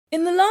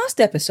In the last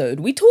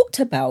episode, we talked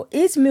about,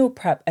 is meal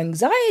prep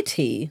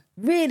anxiety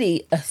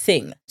really a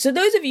thing? So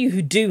those of you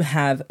who do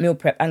have meal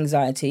prep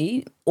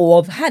anxiety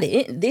or have had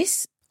it,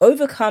 this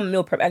overcome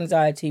meal prep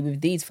anxiety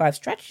with these 5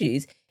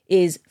 strategies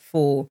is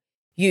for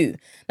you.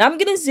 Now I'm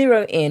going to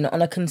zero in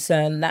on a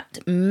concern that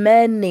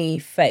many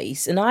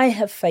face, and I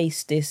have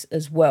faced this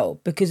as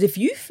well, because if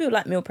you feel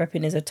like meal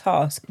prepping is a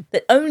task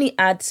that only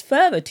adds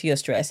further to your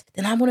stress,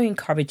 then I want to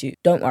encourage you,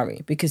 don't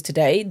worry, because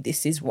today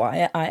this is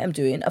why I am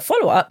doing a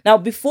follow-up. Now,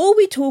 before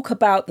we talk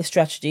about the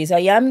strategies,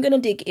 I am going to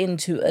dig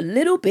into a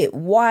little bit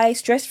why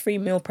stress-free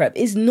meal prep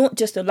is not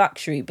just a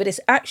luxury, but it's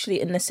actually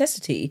a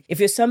necessity if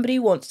you're somebody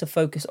who wants to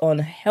focus on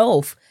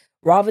health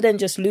rather than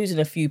just losing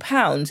a few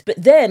pounds, but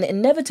then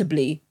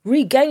inevitably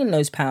regaining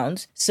those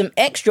pounds, some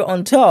extra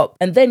on top,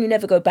 and then you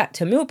never go back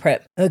to meal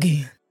prep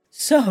again.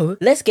 So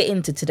let's get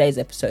into today's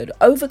episode.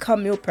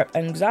 Overcome meal prep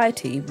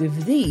anxiety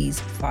with these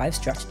 5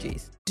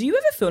 strategies. Do you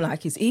ever feel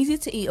like it's easier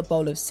to eat a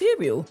bowl of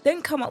cereal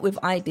than come up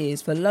with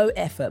ideas for low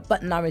effort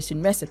but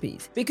nourishing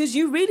recipes? Because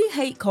you really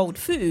hate cold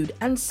food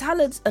and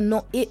salads are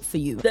not it for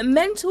you. The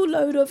mental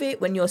load of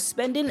it when you're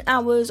spending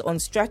hours on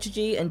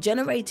strategy and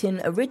generating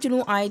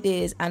original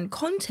ideas and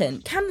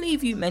content can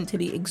leave you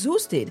mentally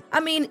exhausted. I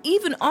mean,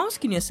 even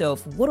asking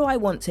yourself, what do I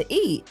want to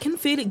eat, can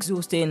feel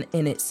exhausting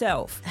in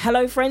itself.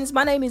 Hello friends,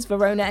 my name is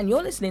Verona and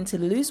you're listening to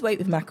the Lose Weight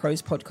with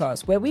Macros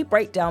podcast, where we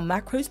break down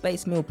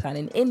macros-based meal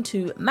planning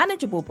into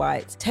manageable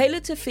bites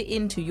tailored to fit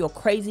into your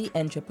crazy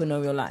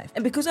entrepreneurial life.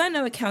 And because I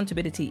know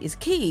accountability is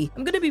key,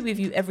 I'm going to be with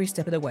you every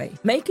step of the way,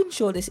 making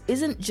sure this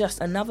isn't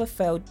just another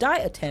failed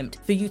diet attempt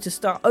for you to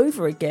start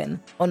over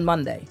again on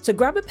Monday. So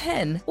grab a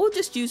pen or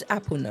just use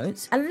Apple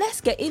Notes and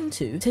let's get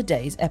into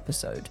today's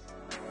episode.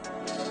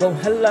 Well,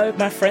 hello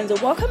my friends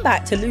and welcome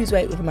back to Lose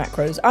Weight with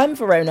Macros. I'm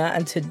Verona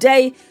and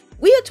today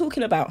we are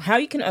talking about how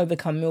you can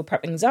overcome meal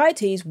prep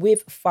anxieties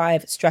with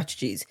 5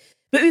 strategies.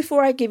 But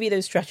before I give you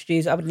those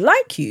strategies, I would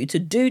like you to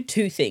do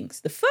 2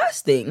 things. The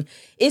first thing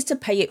is to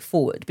pay it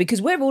forward,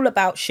 because we're all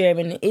about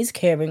sharing is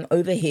caring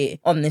over here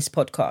on this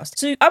podcast.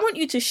 So I want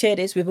you to share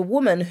this with a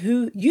woman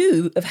who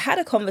you have had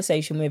a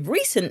conversation with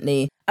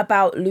recently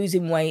about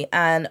losing weight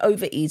and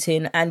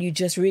overeating, and you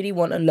just really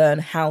want to learn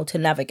how to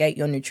navigate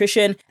your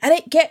nutrition. And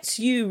it gets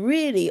you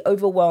really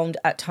overwhelmed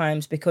at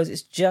times because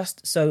it's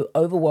just so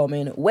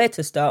overwhelming where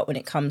to start when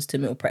it comes to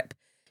meal prep.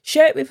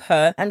 Share it with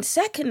her. And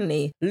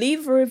secondly,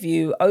 leave a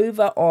review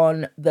over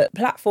on the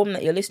platform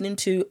that you're listening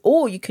to,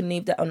 or you can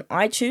leave that on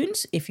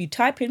iTunes. If you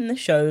type in the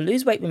show,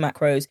 Lose Weight with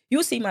Macros,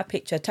 you'll see my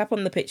picture. Tap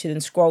on the picture,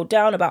 then scroll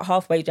down about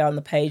halfway down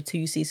the page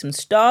till you see some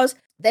stars.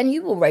 Then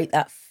you will rate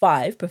that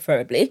 5,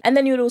 preferably. And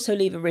then you'll also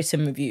leave a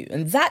written review.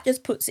 And that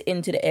just puts it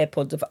into the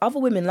AirPods of other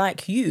women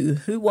like you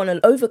who want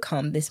to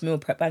overcome this meal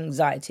prep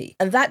anxiety.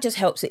 And that just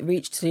helps it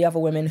reach to the other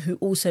women who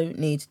also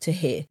need to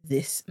hear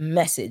this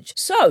message.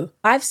 So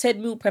I've said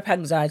meal prep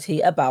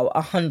anxiety about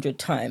 100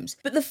 times.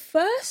 But the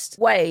first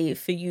way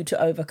for you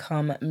to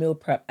overcome meal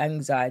prep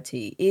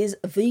anxiety is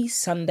the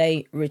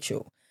Sunday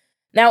ritual.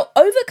 Now,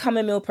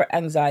 overcoming meal prep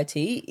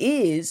anxiety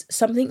is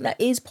something that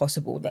is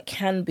possible, that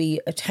can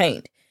be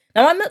attained.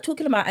 Now, I'm not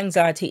talking about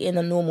anxiety in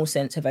a normal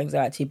sense of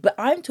anxiety, but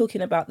I'm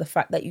talking about the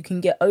fact that you can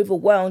get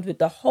overwhelmed with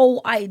the whole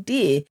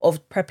idea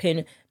of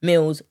prepping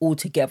meals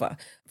altogether.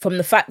 From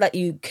the fact that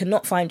you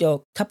cannot find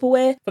your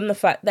Tupperware, from the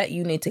fact that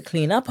you need to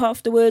clean up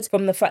afterwards,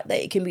 from the fact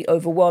that it can be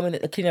overwhelming,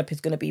 that the cleanup is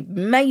going to be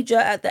major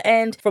at the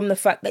end, from the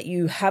fact that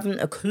you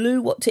haven't a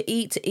clue what to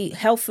eat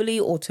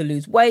healthily or to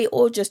lose weight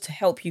or just to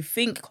help you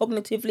think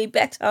cognitively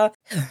better.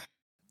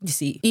 You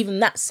see,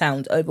 even that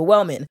sounds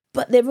overwhelming,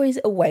 but there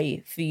is a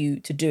way for you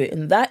to do it,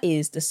 and that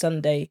is the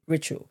Sunday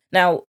ritual.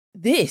 Now,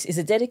 this is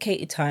a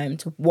dedicated time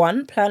to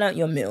 1, plan out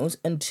your meals,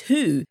 and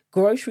 2,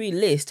 grocery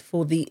list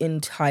for the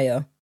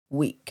entire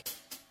week.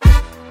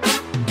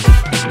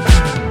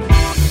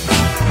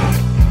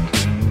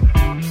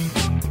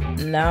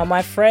 Now,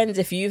 my friends,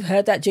 if you've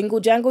heard that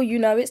jingle jangle, you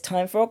know it's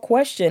time for a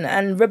question.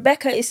 And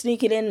Rebecca is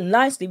sneaking in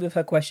nicely with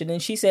her question.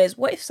 And she says,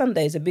 what if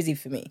Sundays are busy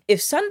for me?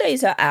 If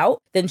Sundays are out,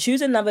 then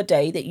choose another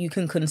day that you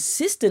can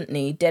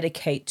consistently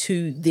dedicate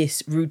to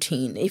this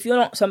routine. If you're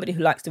not somebody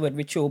who likes the word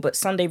ritual, but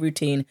Sunday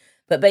routine,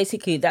 but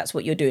basically that's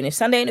what you're doing. If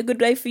Sunday ain't a good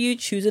day for you,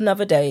 choose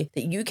another day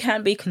that you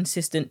can be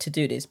consistent to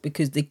do this,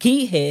 because the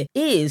key here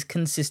is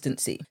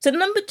consistency. So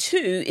number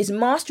 2 is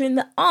mastering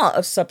the art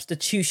of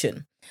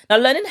substitution. Now,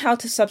 learning how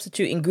to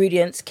substitute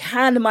ingredients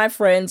can, my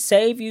friends,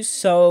 save you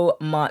so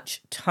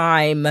much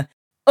time.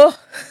 Oh,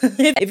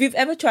 if you've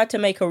ever tried to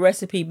make a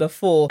recipe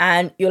before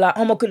and you're like,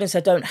 oh my goodness,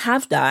 I don't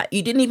have that.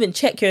 You didn't even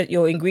check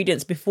your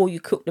ingredients before you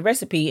cook the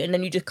recipe, and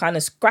then you just kind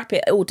of scrap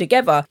it all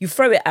together. You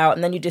throw it out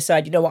and then you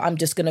decide, you know what, I'm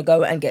just going to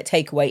go and get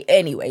takeaway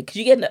anyway, because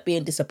you end up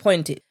being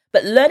disappointed.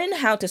 But learning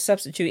how to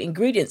substitute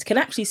ingredients can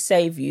actually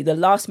save you the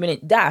last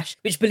minute dash,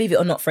 which, believe it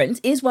or not, friends,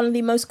 is one of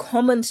the most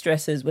common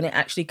stressors when it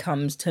actually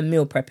comes to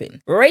meal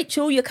prepping.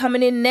 Rachel, you're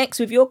coming in next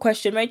with your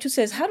question. Rachel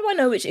says, how do I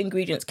know which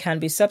ingredients can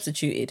be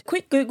substituted?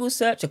 Quick Google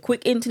search, a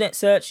quick internet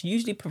search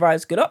usually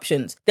provides good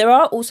options. There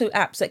are also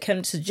apps that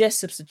can suggest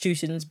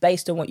substitutions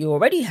based on what you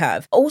already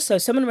have. Also,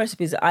 some of the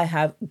recipes that I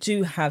have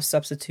do have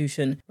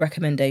substitution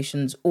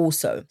recommendations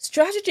also.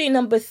 Strategy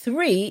number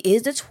 3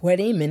 is the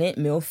 20-minute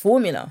meal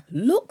formula.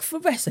 Look for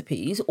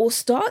recipes or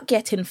start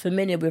getting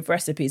familiar with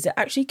recipes that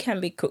actually can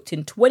be cooked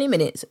in 20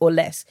 minutes or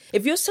less.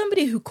 If you're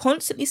somebody who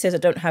constantly says I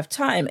don't have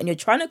time and you're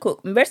trying to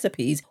cook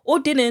recipes or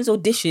dinners or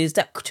dishes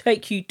that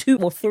take you 2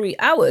 or 3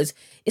 hours,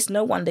 it's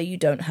no wonder you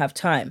don't have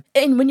time.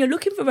 And when you're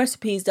looking for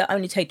recipes that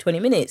only take 20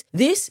 minutes,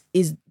 this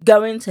is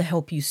going to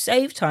help you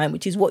save time,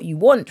 which is what you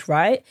want,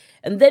 right?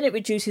 And then it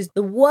reduces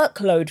the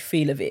workload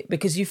feel of it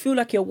because you feel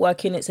like you're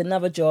working, it's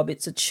another job,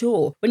 it's a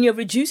chore. When you're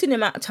reducing the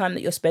amount of time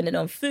that you're spending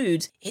on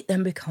foods, it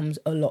then becomes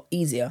a lot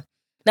easier.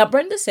 Now,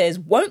 Brenda says,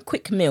 won't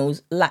quick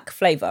meals lack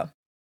flavour?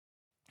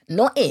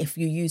 Not if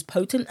you use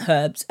potent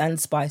herbs and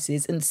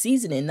spices and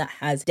seasoning that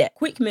has depth.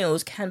 Quick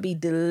meals can be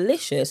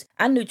delicious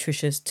and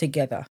nutritious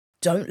together.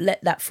 Don't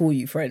let that fool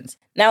you, friends.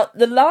 Now,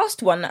 the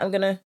last one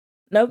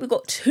that we've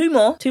got two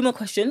more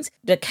questions.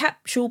 The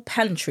capsule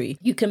pantry.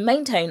 You can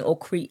maintain or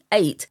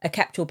create a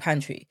capsule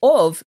pantry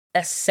of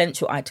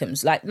essential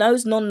items, like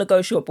those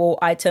non-negotiable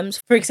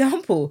items. For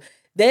example,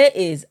 there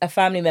is a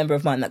family member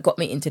of mine that got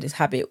me into this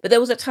habit. But there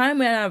was a time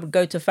when I would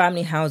go to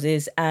family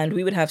houses and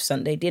we would have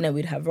Sunday dinner.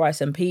 We'd have rice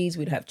and peas,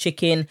 we'd have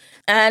chicken,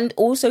 and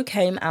also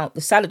came out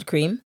the salad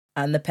cream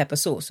and the pepper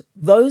sauce.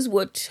 Those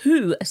were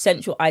 2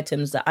 essential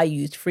items that I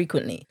used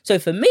frequently. So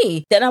for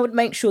me, then I would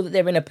make sure that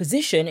they're in a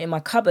position in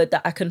my cupboard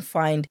that I can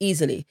find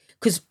easily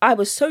because I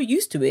was so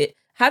used to it.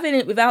 Having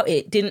it without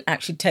it didn't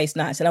actually taste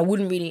nice and I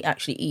wouldn't really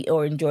actually eat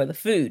or enjoy the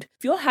food.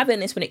 If you're having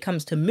this when it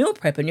comes to meal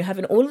prep and you're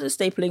having all of the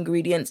staple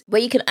ingredients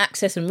where you can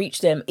access and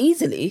reach them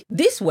easily,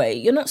 this way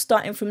you're not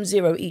starting from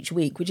zero each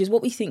week, which is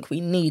what we think we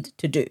need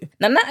to do.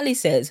 Now, Natalie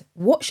says,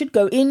 what should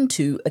go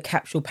into a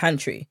capsule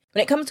pantry?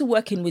 When it comes to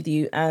working with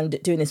you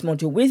and doing this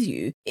module with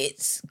you,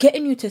 it's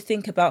getting you to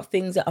think about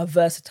things that are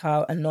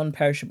versatile and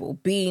non-perishable.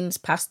 Beans,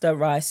 pasta,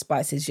 rice,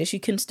 spices. Yes, you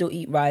can still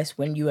eat rice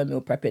when you are meal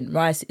prepping.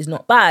 Rice is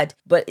not bad,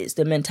 but it's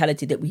the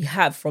mentality that we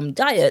have from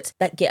diet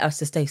that get us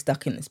to stay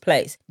stuck in this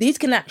place. These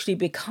can actually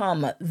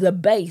become the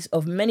base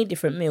of many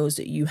different meals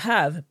that you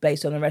have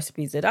based on the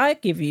recipes that I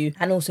give you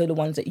and also the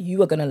ones that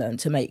you are going to learn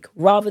to make.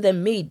 Rather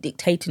than me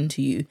dictating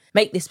to you,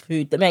 make this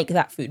food, make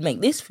that food,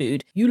 make this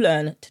food, you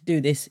learn to do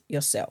this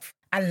yourself.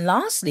 And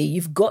lastly,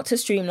 you've got to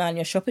streamline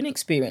your shopping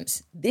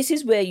experience. This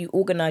is where you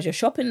organize your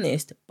shopping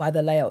list by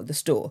the layout of the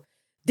store.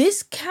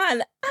 This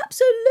can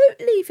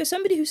absolutely, for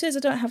somebody who says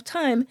I don't have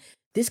time,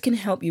 this can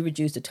help you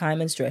reduce the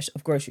time and stress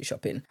of grocery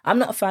shopping. I'm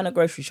not a fan of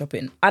grocery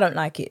shopping. I don't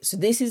like it. So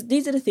these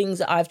are the things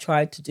that I've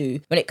tried to do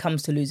when it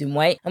comes to losing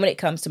weight and when it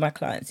comes to my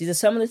clients. These are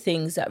some of the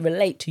things that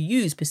relate to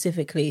you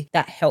specifically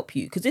that help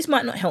you. Because this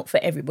might not help for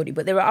everybody,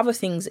 but there are other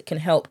things that can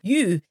help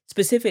you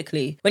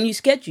specifically when you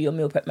schedule your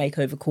meal prep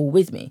makeover call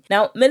with me.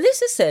 Now,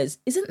 Melissa says,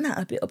 isn't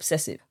that a bit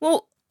obsessive?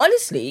 Well,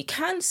 honestly, it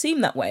can seem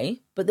that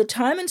way, but the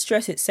time and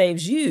stress it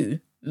saves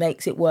you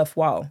makes it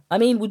worthwhile. I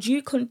mean, would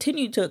you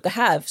continue to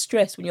have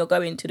stress when you're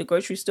going to the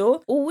grocery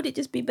store? Or would it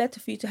just be better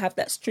for you to have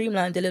that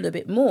streamlined a little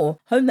bit more,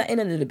 hone that in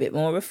a little bit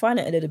more, refine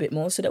it a little bit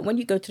more so that when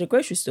you go to the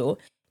grocery store,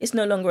 it's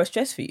no longer a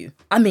stress for you?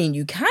 I mean,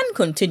 you can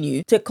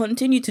continue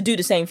to do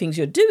the same things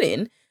you're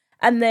doing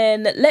and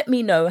then let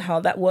me know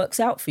how that works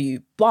out for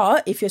you.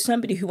 But if you're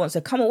somebody who wants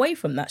to come away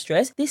from that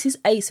stress, this is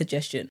a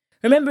suggestion.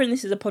 Remembering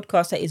this is a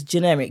podcast that is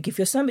generic. If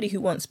you're somebody who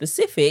wants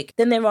specific,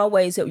 then there are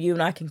ways that you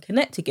and I can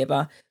connect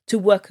together to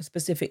work a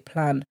specific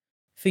plan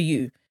for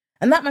you.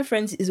 And that, my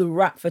friends, is a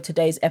wrap for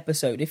today's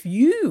episode. If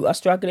you are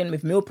struggling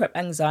with meal prep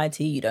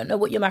anxiety, you don't know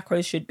what your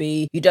macros should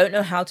be, you don't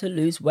know how to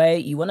lose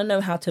weight, you want to know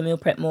how to meal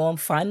prep more and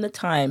find the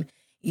time,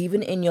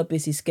 even in your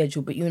busy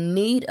schedule, but you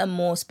need a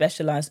more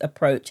specialized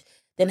approach,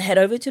 then head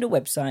over to the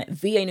website,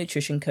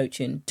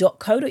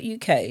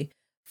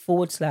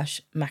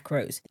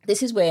 vanutritioncoaching.co.uk/macros.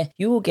 This is where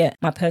you will get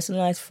my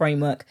personalized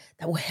framework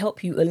that will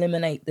help you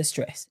eliminate the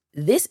stress.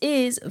 This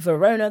is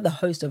Verona, the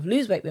host of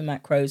Lose Weight with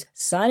Macros,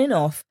 signing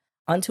off.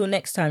 Until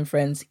next time,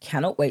 friends,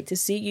 cannot wait to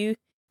see you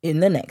in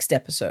the next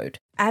episode.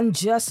 And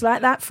just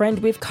like that, friend,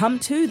 we've come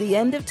to the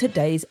end of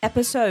today's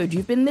episode.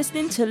 You've been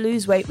listening to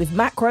Lose Weight with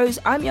Macros.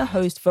 I'm your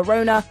host,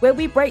 Verona, where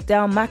we break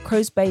down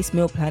macros-based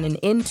meal planning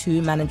into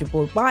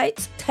manageable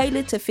bites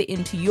tailored to fit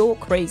into your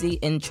crazy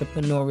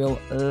entrepreneurial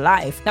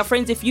life. Now,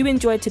 friends, if you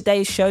enjoyed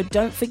today's show,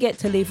 don't forget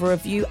to leave a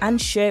review and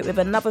share it with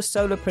another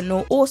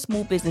solopreneur or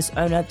small business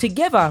owner.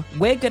 Together,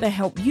 we're going to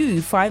help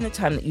you find the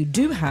time that you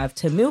do have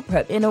to meal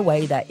prep in a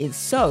way that is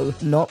so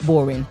not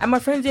boring. And my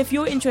friends, if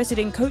you're interested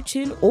in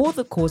coaching or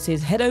the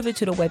courses, head over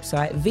to the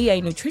website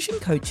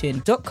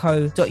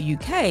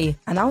vanutritioncoaching.co.uk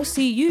and I'll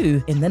see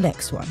you in the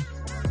next one.